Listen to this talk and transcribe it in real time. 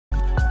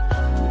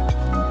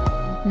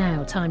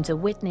Now, time to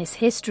witness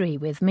history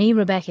with me,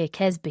 Rebecca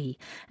Kesby.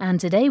 And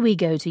today we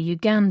go to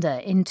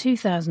Uganda in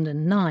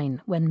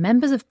 2009, when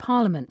members of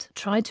parliament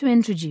tried to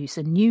introduce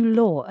a new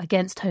law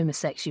against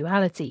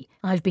homosexuality.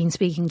 I've been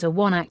speaking to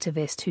one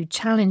activist who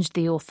challenged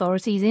the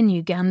authorities in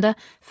Uganda,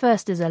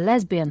 first as a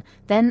lesbian,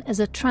 then as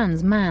a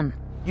trans man.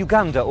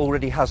 Uganda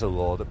already has a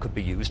law that could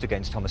be used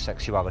against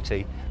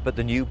homosexuality, but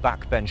the new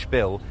backbench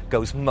bill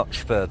goes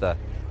much further.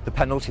 The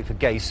penalty for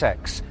gay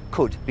sex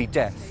could be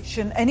death.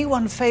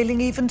 Anyone failing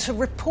even to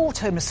report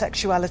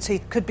homosexuality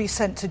could be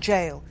sent to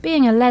jail.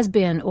 Being a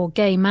lesbian or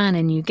gay man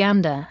in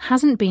Uganda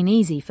hasn't been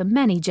easy for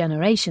many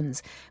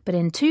generations, but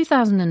in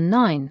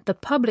 2009, the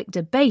public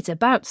debate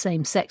about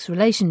same-sex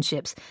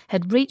relationships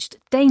had reached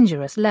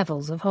dangerous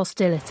levels of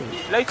hostility.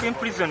 Life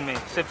imprisonment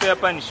is a fair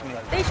punishment.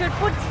 They should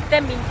put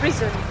them in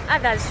prison.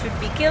 Others should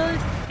be killed.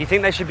 You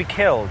think they should be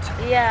killed?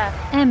 Yeah.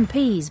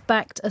 MPs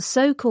backed a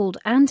so-called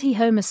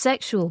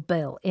anti-homosexual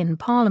bill in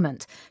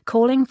Parliament,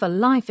 calling for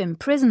life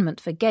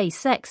imprisonment for gay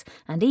sex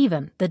and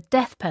even the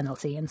death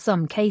penalty in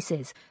some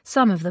cases.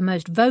 Some of the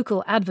most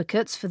vocal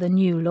advocates for the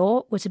new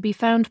law were to be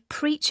found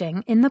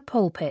preaching in the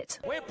pulpit.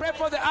 We pray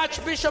for the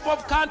Archbishop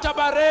of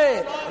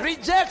Canterbury.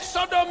 Reject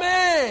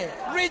sodomy.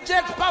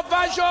 Reject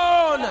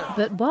perversion.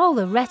 But while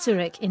the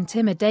rhetoric,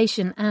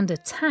 intimidation and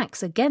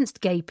attacks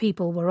against gay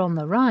people were on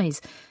the rise,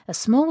 a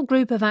small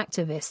group of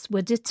activists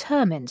were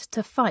determined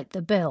to fight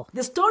the bill.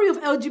 The story of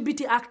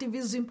LGBT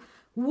activism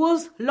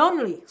was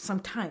lonely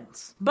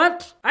sometimes,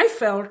 but I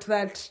felt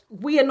that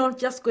we are not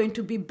just going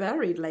to be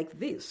buried like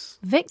this.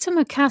 Victor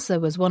Mukasa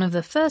was one of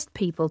the first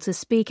people to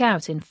speak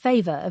out in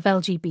favour of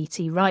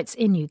LGBT rights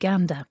in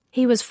Uganda.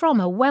 He was from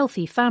a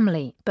wealthy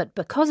family, but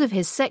because of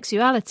his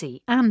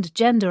sexuality and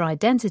gender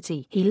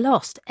identity, he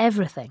lost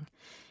everything.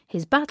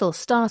 His battle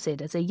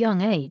started at a young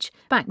age.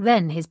 Back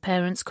then, his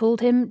parents called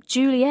him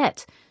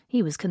Juliet.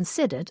 He was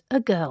considered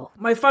a girl.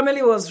 My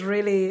family was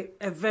really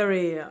a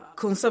very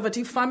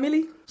conservative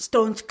family,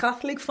 staunch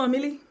Catholic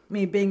family,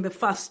 me being the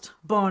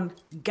first-born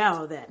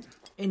girl then.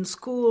 In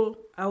school,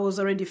 I was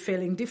already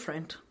feeling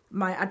different.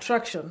 My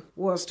attraction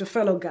was to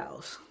fellow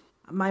girls.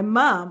 My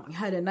mom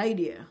had an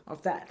idea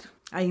of that.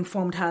 I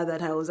informed her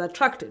that I was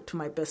attracted to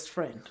my best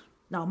friend.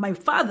 Now, my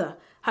father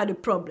had a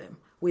problem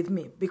with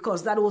me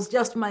because that was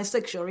just my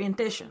sexual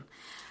orientation.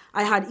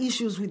 I had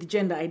issues with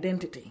gender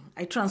identity.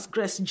 I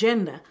transgressed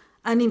gender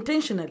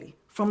unintentionally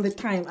from the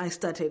time I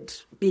started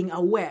being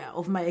aware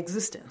of my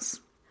existence.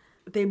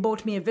 They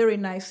bought me a very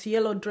nice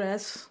yellow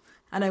dress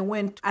and I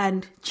went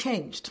and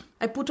changed.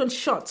 I put on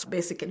shorts,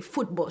 basically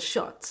football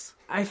shorts.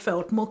 I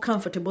felt more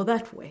comfortable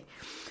that way.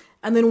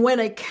 And then when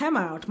I came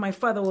out, my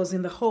father was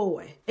in the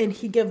hallway and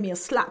he gave me a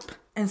slap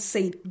and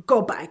said,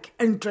 "Go back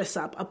and dress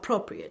up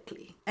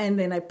appropriately." And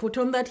then I put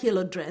on that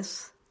yellow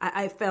dress.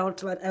 I felt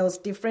that I was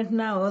different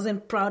now. I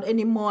wasn't proud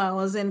anymore. I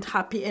wasn't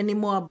happy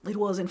anymore. It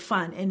wasn't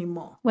fun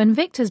anymore. When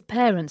Victor's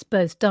parents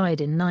both died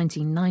in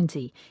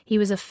 1990, he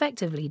was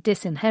effectively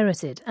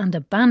disinherited and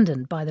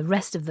abandoned by the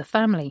rest of the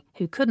family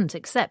who couldn't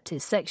accept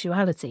his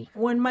sexuality.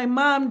 When my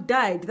mom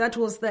died, that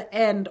was the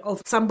end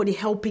of somebody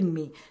helping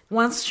me.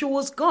 Once she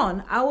was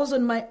gone, I was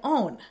on my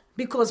own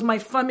because my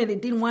family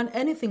didn't want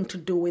anything to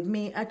do with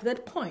me at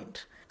that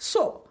point.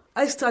 So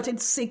I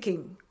started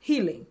seeking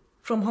healing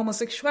from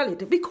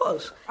homosexuality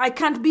because I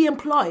can't be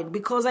employed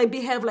because I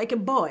behave like a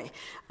boy.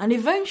 And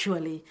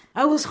eventually,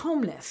 I was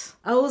homeless.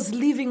 I was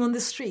living on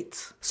the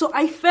streets. So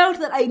I felt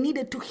that I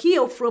needed to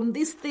heal from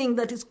this thing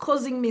that is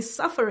causing me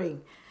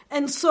suffering.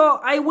 And so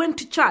I went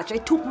to church. I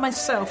took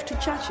myself to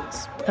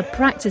churches. A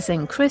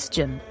practicing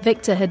Christian,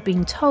 Victor had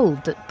been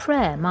told that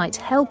prayer might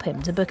help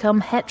him to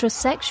become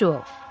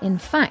heterosexual. In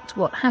fact,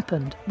 what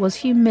happened was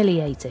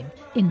humiliating.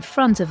 In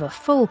front of a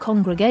full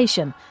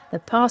congregation, the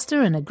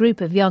pastor and a group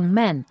of young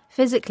men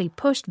physically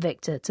pushed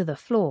Victor to the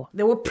floor.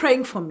 They were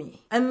praying for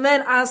me. And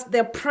then as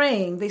they're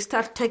praying, they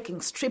start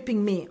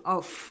stripping me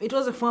off. It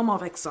was a form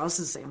of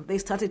exorcism. They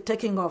started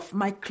taking off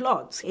my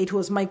clothes. It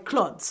was my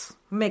clothes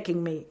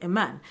making me a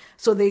man.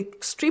 So they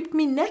stripped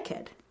me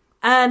naked.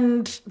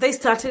 And they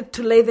started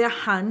to lay their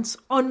hands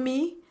on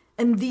me.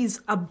 And these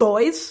are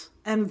boys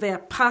and their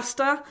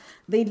pastor.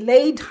 They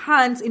laid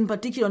hands in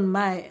particular on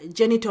my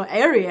genital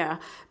area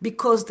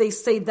because they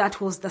say that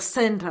was the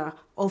center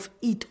of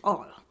it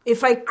all.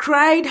 If I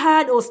cried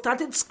hard or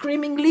started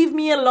screaming, "Leave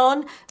me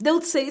alone," they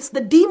would say it's the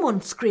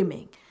demon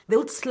screaming. They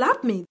would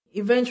slap me.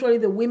 Eventually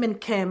the women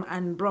came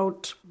and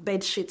brought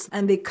bed sheets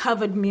and they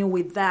covered me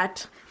with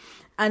that.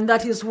 And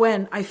that is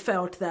when I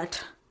felt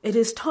that it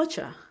is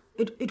torture.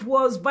 It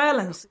was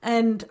violence.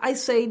 And I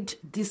said,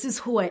 this is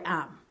who I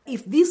am.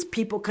 If these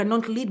people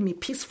cannot lead me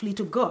peacefully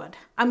to God,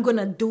 I'm going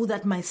to do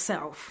that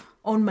myself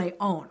on my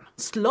own.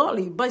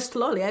 Slowly,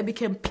 I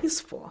became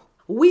peaceful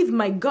with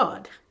my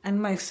God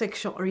and my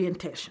sexual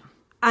orientation.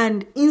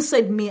 And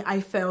inside me,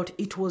 I felt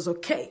it was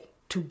okay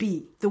to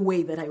be the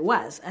way that I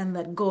was and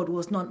that God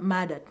was not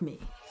mad at me.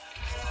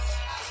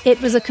 It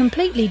was a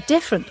completely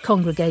different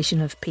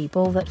congregation of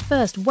people that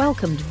first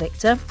welcomed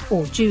Victor,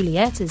 or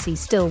Juliet as he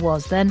still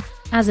was then,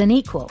 as an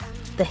equal,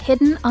 the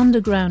hidden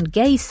underground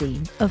gay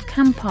scene of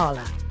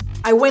Kampala.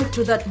 I went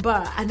to that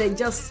bar and I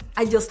just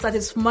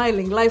started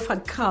smiling. Life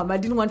had come. I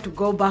didn't want to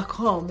go back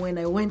home when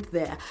I went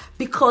there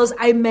because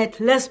I met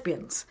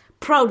lesbians,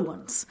 proud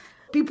ones.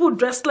 People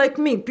dressed like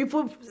me,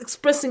 people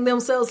expressing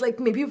themselves like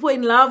me, people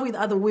in love with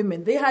other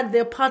women. They had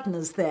their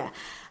partners there.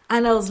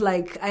 And I was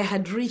like, I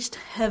had reached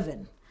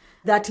heaven.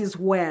 That is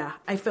where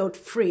I felt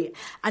free.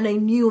 And I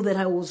knew that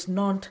I was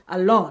not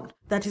alone.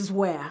 That is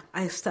where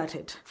I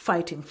started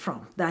fighting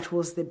from. That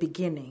was the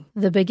beginning.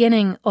 The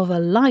beginning of a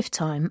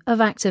lifetime of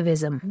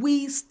activism.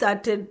 We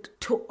started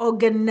to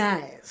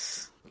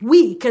organize.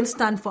 We can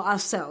stand for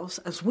ourselves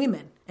as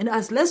women and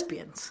as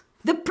lesbians.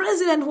 The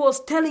president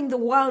was telling the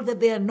world that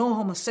there are no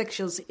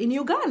homosexuals in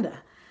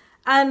Uganda.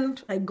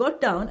 And I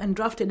got down and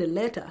drafted a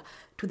letter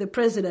to the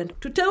president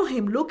to tell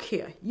him, look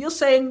here, you're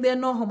saying there are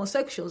no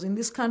homosexuals in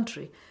this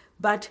country,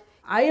 but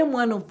I am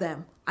one of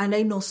them, and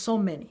I know so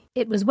many.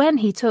 It was when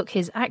he took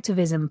his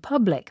activism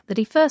public that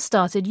he first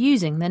started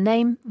using the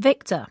name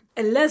Victor.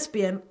 A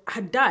lesbian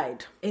had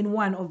died in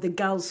one of the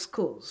girls'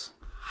 schools.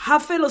 Her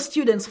fellow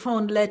students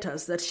found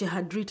letters that she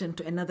had written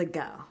to another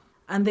girl,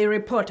 and they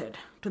reported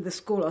to the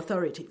school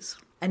authorities.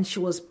 And she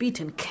was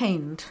beaten,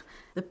 caned.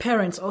 The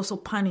parents also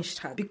punished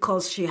her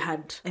because she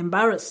had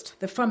embarrassed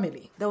the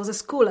family. There was a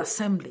school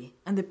assembly,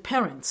 and the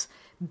parents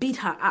beat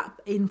her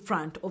up in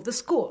front of the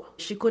school.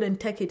 She couldn't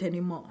take it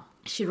anymore.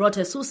 She wrote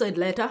a suicide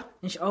letter,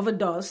 and she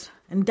overdosed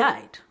and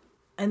died.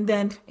 And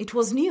then it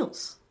was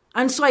news.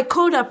 And so I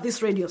called up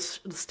this radio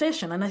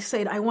station, and I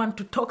said, I want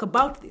to talk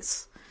about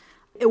this.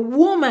 A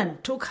woman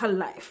took her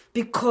life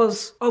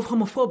because of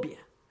homophobia.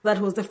 That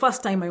was the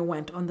first time I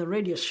went on the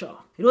radio show.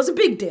 It was a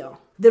big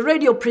deal. The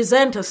radio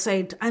presenter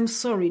said, I'm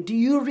sorry, do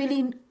you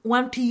really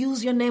want to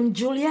use your name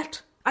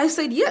Juliet? I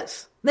said,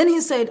 yes. Then he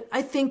said,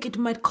 I think it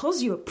might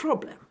cause you a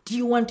problem. Do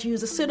you want to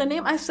use a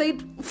pseudonym? I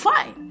said,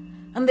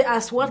 fine. And they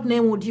asked, what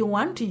name would you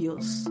want to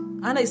use?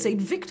 And I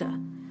said, Victor,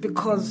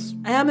 because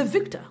I am a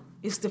victor.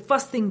 It's the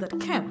first thing that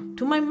came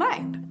to my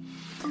mind.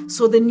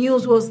 So the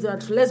news was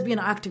that lesbian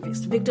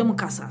activist Victor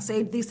Mukasa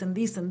said this and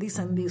this and this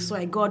and this. So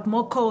I got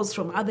more calls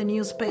from other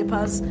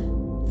newspapers.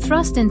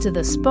 Thrust into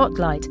the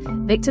spotlight,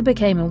 Victor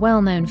became a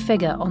well-known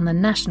figure on the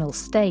national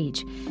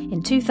stage.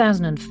 In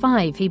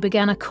 2005, he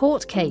began a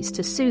court case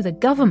to sue the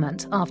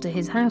government after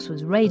his house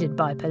was raided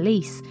by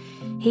police.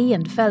 He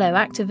and fellow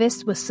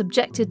activists were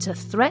subjected to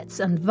threats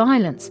and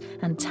violence,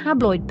 and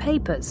tabloid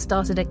papers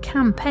started a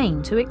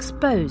campaign to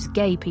expose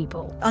gay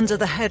people. Under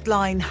the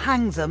headline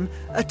Hang Them,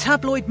 a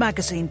tabloid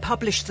magazine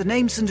published the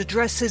names and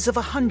addresses of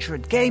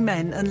 100 gay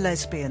men and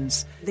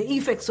lesbians. The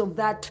effects of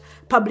that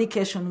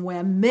publication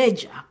were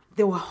major.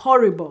 They were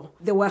horrible.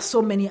 There were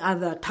so many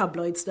other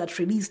tabloids that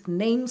released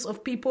names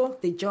of people,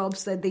 the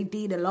jobs that they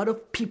did. A lot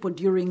of people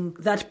during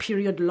that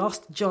period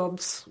lost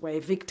jobs, were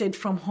evicted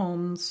from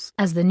homes.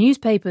 As the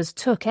newspapers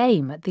took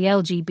aim at the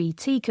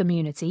LGBT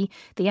community,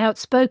 the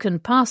outspoken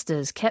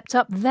pastors kept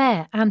up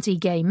their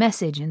anti-gay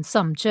message in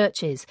some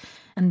churches,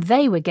 and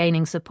they were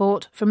gaining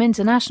support from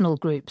international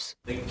groups.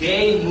 The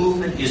gay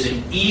movement is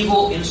an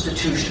evil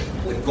institution.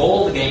 The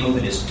goal of the gay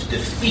movement is to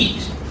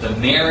defeat the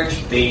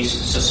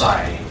marriage-based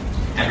society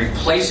and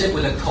replace it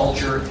with a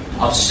culture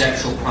of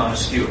sexual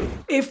promiscuity.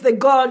 If the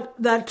God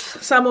that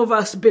some of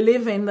us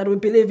believe in, that we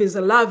believe is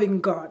a loving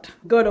God,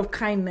 God of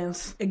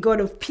kindness, a God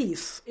of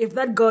peace, if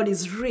that God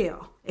is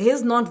real, he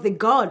is not the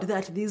God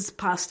that these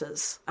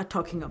pastors are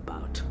talking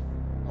about.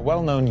 A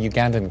well-known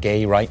Ugandan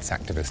gay rights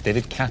activist,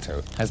 David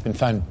Kato, has been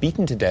found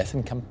beaten to death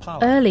in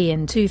Kampala. Early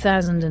in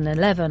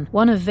 2011,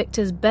 one of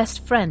Victor's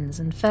best friends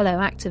and fellow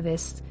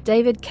activists,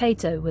 David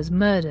Kato, was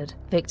murdered.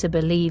 Victor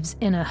believes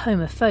in a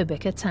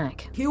homophobic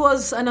attack. He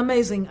was an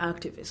amazing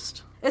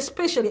activist,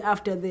 especially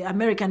after the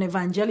American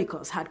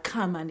evangelicals had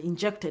come and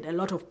injected a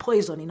lot of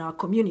poison in our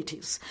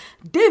communities.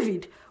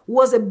 David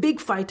was a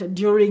big fighter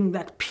during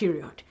that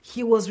period.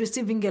 He was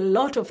receiving a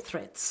lot of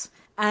threats,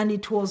 and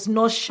it was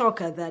no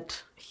shocker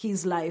that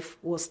his life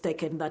was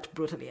taken that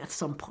brutally at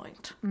some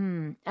point.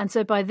 And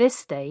so by this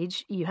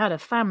stage, you had a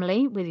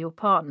family with your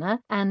partner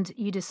and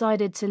you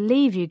decided to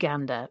leave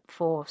Uganda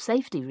for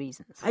safety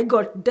reasons. I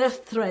got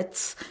death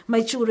threats.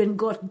 My children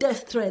got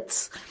death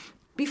threats.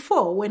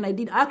 Before, when I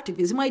did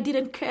activism, I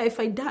didn't care if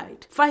I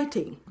died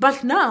fighting.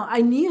 But now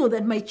I knew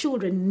that my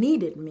children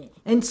needed me.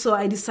 And so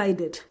I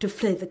decided to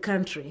flee the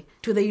country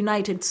to the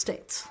United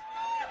States.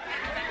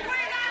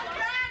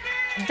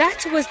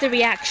 That was the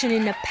reaction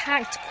in a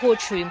packed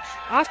courtroom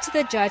after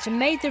the judge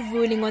made the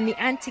ruling on the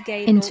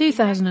anti-gay law. In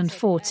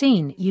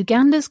 2014,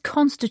 Uganda's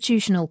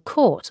constitutional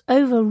court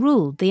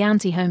overruled the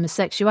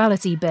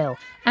anti-homosexuality bill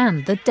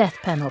and the death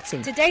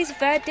penalty. Today's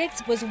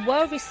verdict was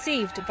well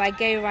received by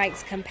gay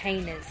rights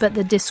campaigners. But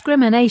the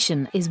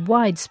discrimination is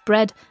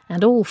widespread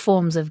and all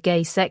forms of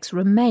gay sex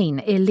remain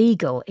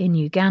illegal in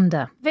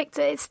Uganda.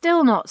 Victor, it's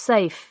still not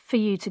safe for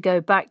you to go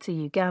back to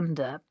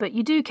Uganda, but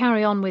you do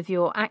carry on with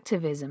your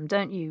activism,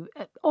 don't you?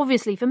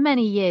 Obviously, for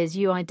many years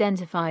you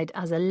identified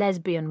as a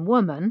lesbian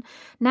woman.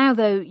 Now,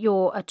 though,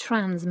 you're a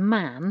trans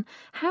man.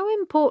 How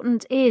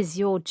important is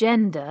your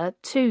gender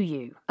to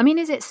you? I mean,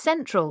 is it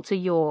central to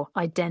your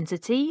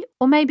identity,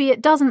 or maybe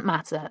it doesn't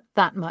matter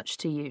that much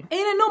to you?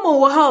 In a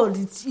normal world,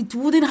 it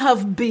wouldn't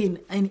have been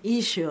an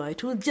issue.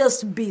 It would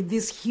just be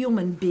this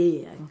human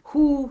being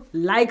who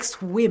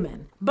likes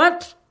women.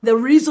 But the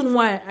reason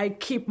why I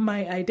keep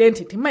my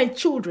identity, my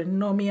children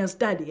know me as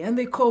daddy, and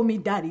they call me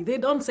daddy. They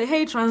don't say,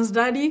 hey, trans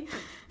daddy,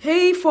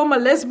 hey, former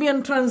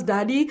lesbian trans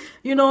daddy.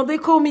 They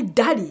call me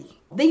daddy.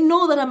 They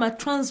know that I'm a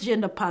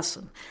transgender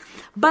person.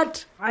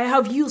 But I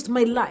have used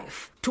my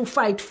life to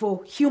fight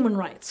for human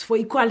rights, for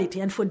equality,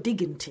 and for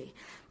dignity.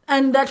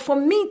 And that for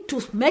me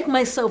to make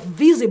myself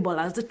visible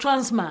as a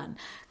trans man,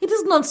 it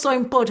is not so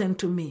important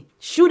to me.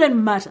 Shouldn't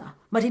matter.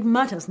 But it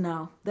matters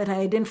now that I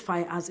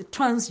identify as a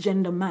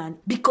transgender man,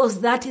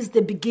 because that is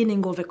the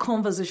beginning of a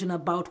conversation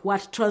about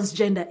what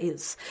transgender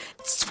is.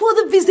 It's for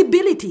the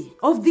visibility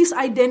of this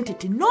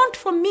identity, not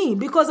for me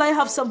because I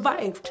have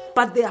survived,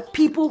 but there are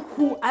people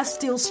who are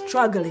still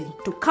struggling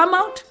to come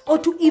out or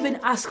to even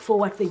ask for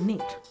what they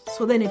need.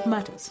 So then it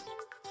matters.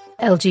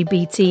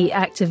 LGBT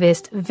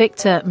activist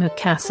Victor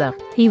Mukasa.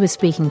 He was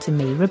speaking to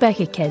me,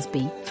 Rebecca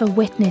Kesby, for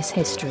Witness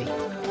History.